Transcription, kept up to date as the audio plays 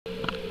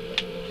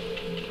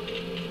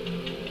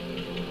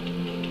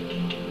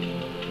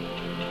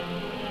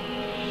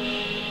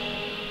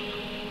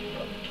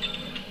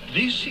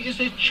This is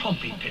a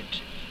chompy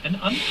pit, an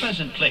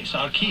unpleasant place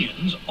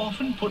Archeans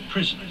often put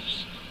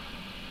prisoners.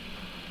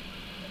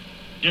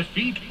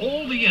 Defeat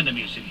all the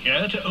enemies in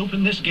here to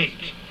open this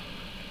gate.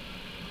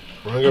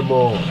 Bring them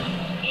on.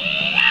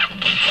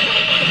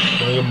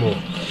 Bring them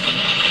on.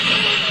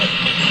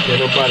 Get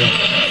nobody.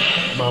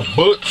 My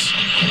bullets.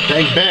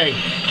 Bang, bang.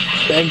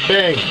 Bang,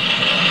 bang.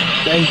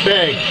 Bang,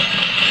 bang.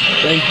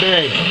 Bang,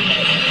 bang.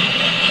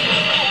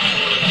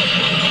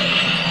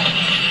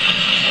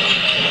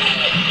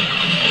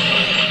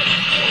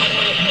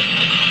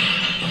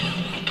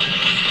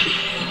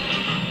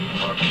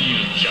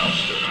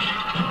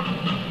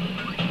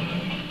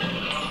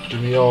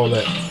 Give me all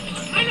that.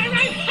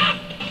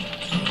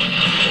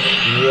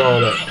 Give me all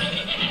that.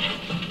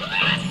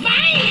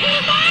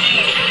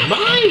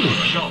 Mine!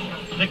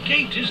 The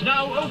gate is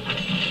now open.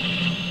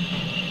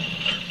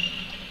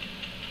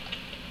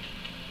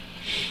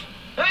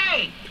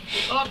 Hey!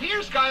 Up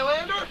here,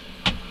 Skylander!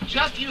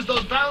 Just use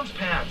those bounce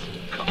pads.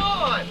 Come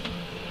on!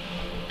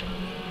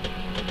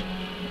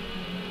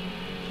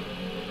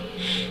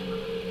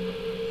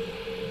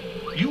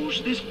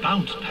 Use this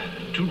bounce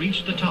pad to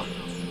reach the top.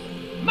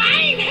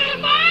 Mine!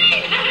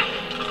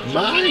 Mine!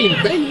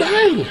 Mine! Bang,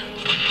 bang!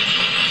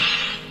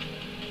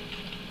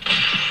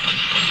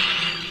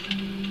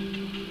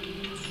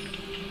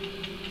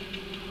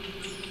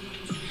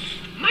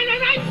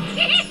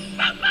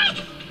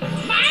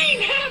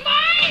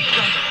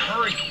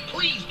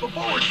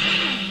 Before we're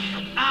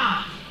seen.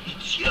 Ah,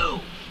 it's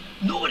you.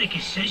 Nordica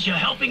says you're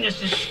helping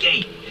us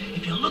escape.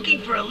 If you're looking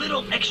for a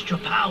little extra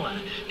power,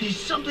 there's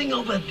something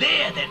over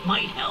there that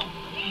might help.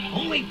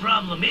 Only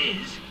problem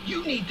is,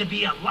 you need to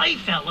be a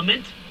life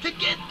element to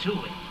get to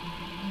it.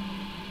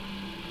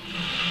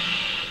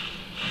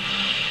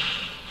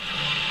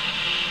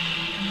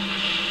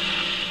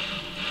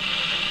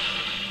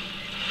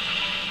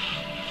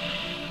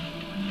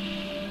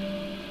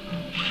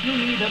 You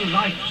need a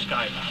life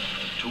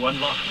Skyliner to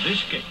unlock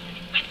this gate.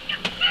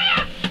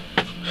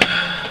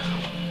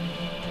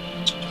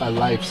 I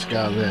like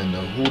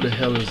Skylander. Who the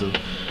hell is a...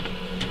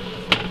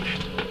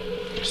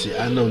 See,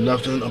 I know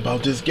nothing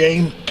about this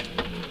game.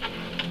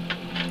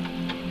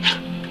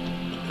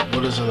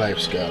 What is a life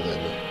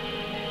Skylander?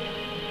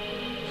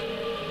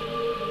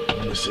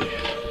 Let me see.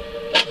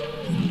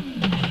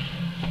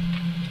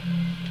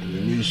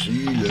 Let me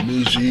see, let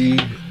me see.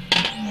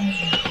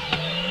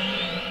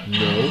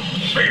 No.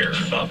 Fear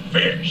the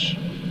fish.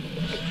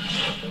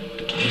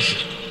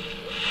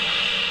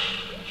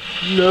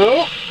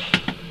 No.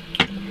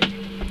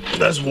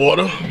 That's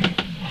water.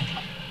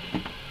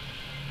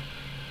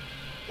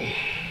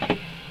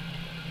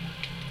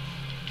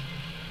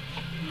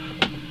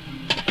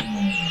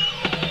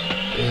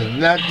 And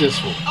not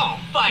this one. Oh,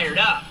 fired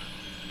up.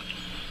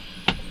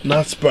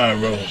 Not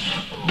Spyro.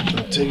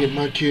 I'm taking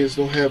my kids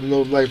don't have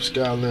no life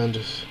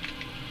Skylanders.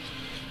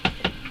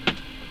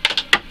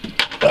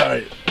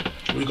 Alright.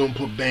 We're gonna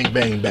put Bang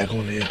Bang back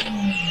on here.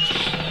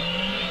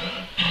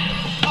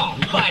 Oh,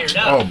 fired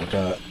up. Oh my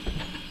god.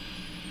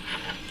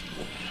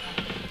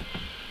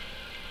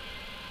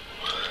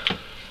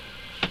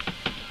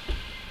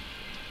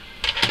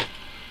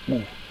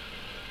 Ooh.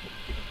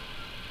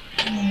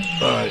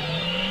 Alright.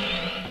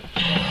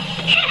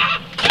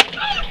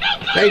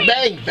 Bang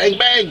bang! Bang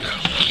bang!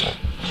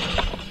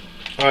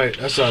 Alright,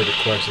 that's out of the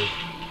question.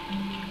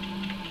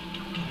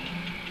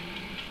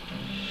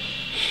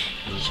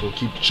 Just gonna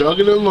keep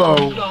chugging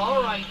along.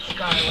 Alright,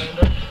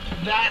 Skylander.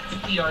 That's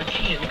the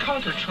Archean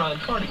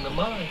Conkertron guarding the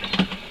mine.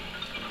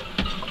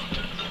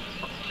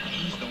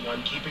 He's the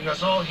one keeping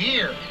us all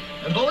here.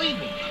 And believe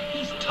me,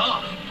 he's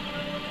tough.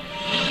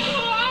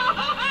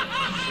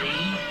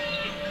 See?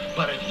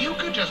 But if you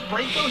could just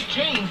break those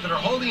chains that are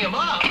holding him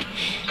up,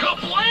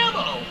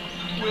 kablamo!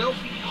 We'll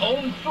be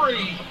home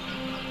free.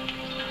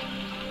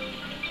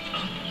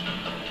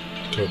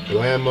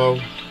 Kablamo?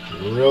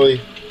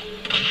 Really?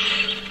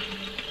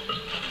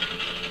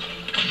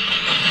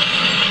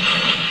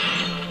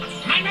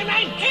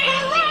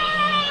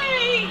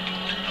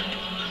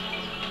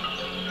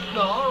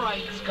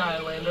 Alright,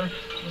 Skylander.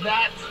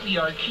 That's the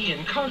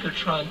Archean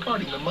Conkertron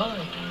guarding the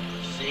mine.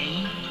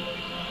 See?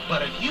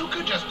 But if you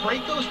could just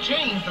break those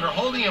chains that are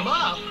holding him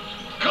up,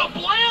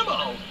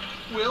 kablamo!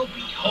 We'll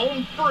be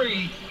home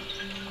free.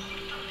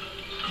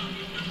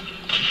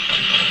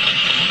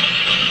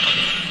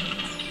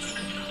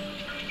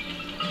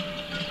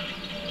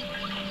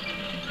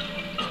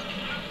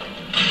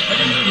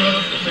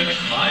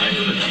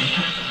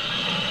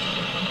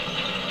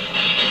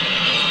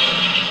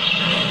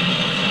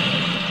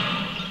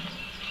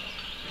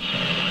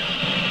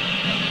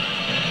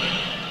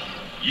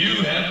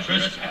 You have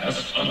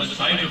trespassed on the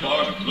site of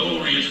our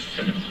glorious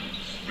temples.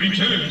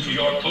 Return to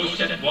your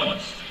post at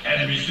once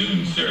and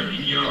resume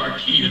serving your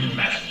Archean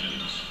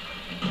masters.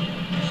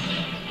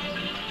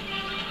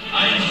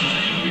 I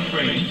still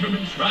refrain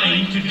from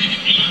trying to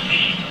defeat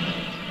me.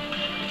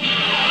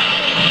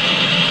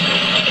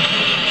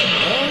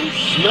 Oh,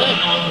 snap.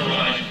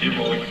 Unauthorized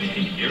heroic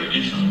behavior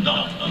is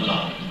not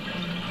allowed.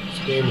 This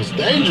game is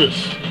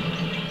dangerous.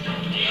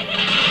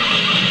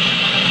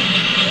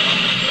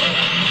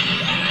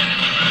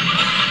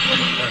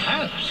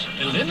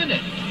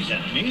 Eliminating these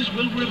enemies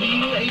will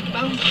reveal a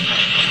bounty pack.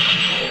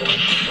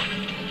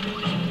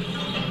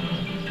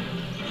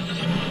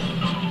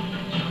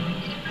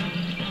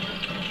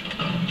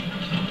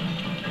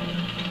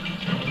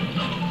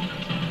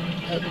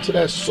 What happened to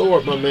that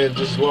sword my man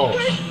just lost?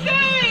 We're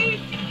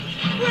saved!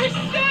 We're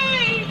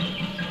saved!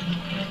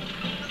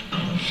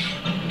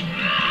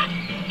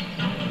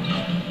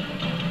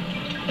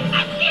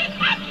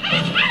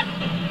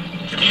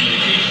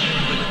 Communication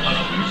with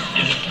others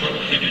is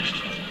prohibited.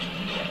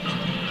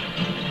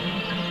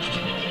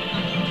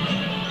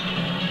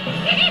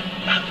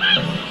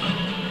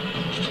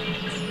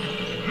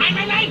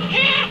 Mine,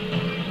 here!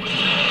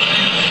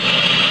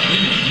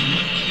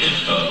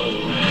 It's oh.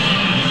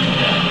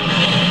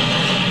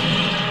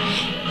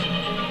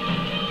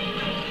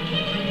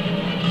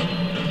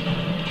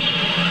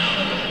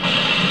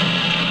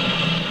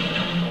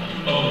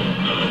 Oh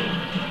no.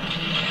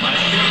 My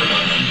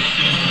stabilizing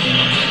seems to be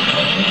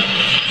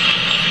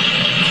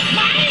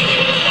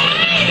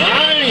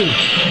Mine!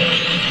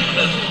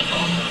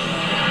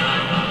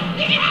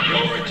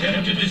 Your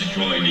attempt to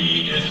destroy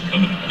me is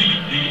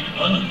completely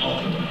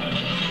unauthorized.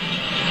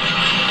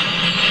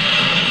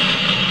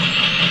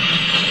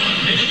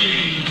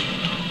 Initiating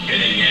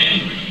getting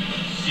angry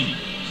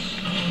sequence.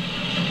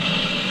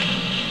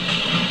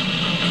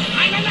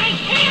 Mine,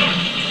 here!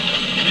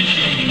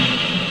 Initiating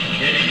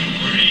getting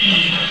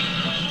greedy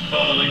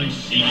falling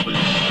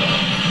sequence.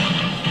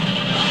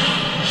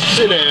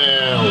 Sit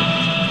down!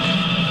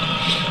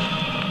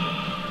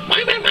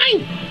 Mine!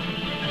 Mine!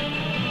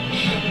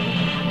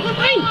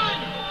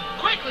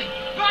 Quickly,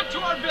 back to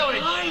our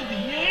village! By the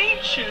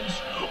ancients!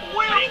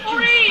 We're Thank you,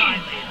 free!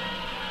 Skylanders.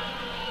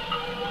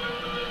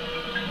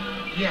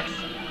 Yes,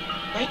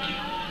 thank you.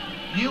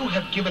 You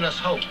have given us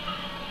hope.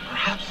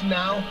 Perhaps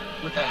now,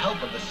 with the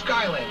help of the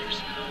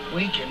Skylanders,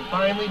 we can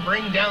finally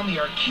bring down the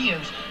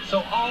Archeans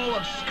so all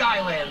of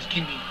Skylands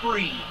can be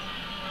free.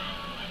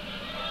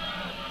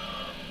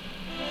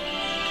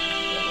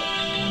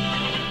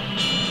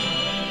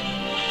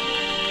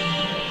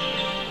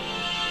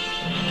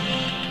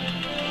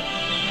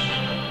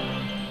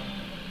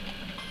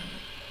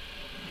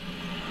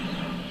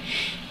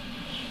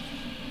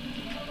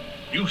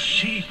 You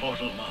see,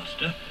 Portal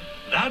Master,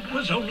 that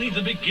was only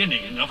the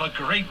beginning of a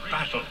great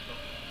battle.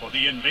 For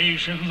the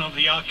invasion of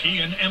the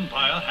Archean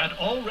Empire had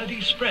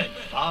already spread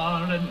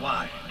far and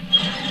wide.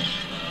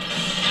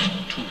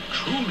 To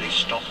truly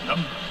stop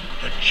them,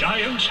 the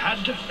giants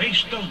had to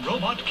face the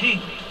Robot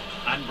King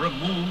and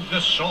remove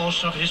the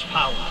source of his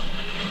power,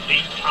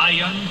 the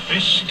Iron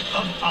Fist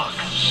of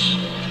Arcus.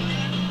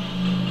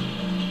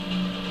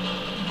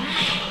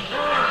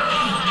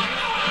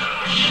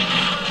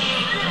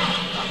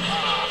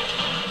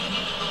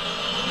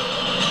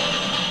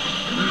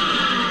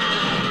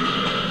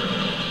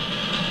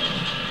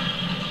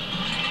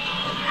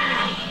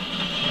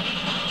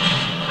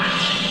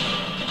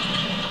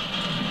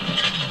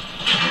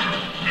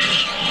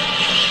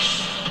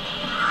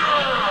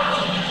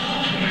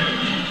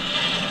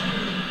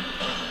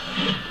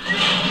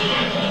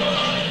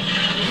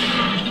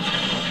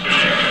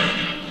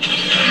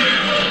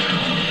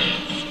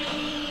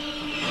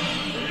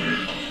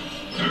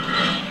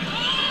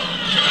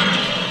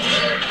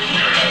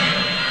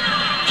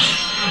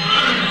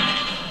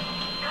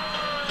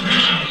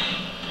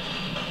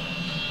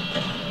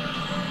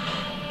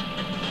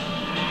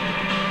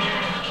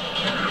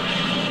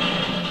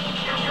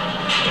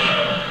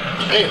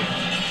 Damn.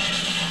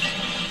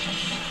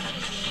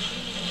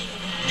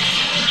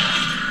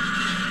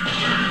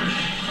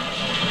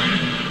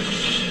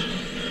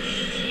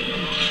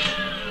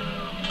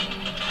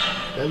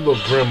 That little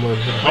gremlin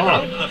hit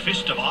hard. Without the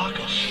Fist of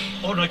Arcus,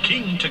 or a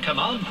king to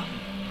command them,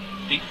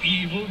 the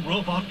evil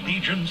robot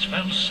legions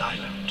fell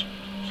silent.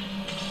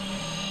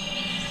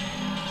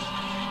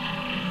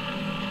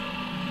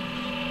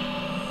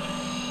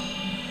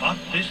 But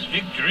this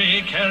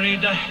victory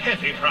carried a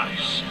heavy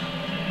price.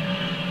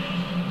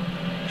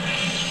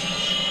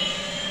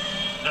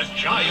 The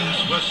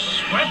giants were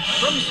swept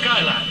from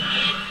Skyland,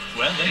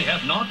 where they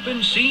have not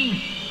been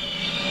seen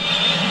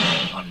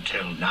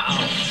until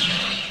now.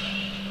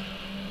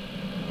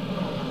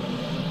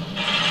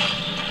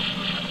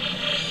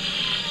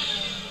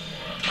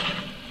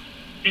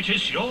 It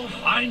is your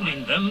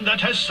finding them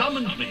that has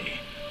summoned me.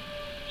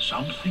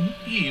 Something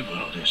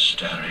evil is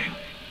stirring.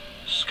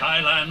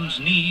 Skylands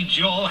needs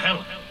your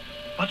help.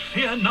 But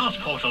fear not,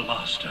 Portal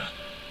Master.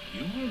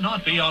 You will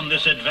not be on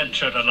this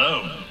adventure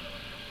alone.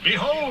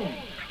 Behold!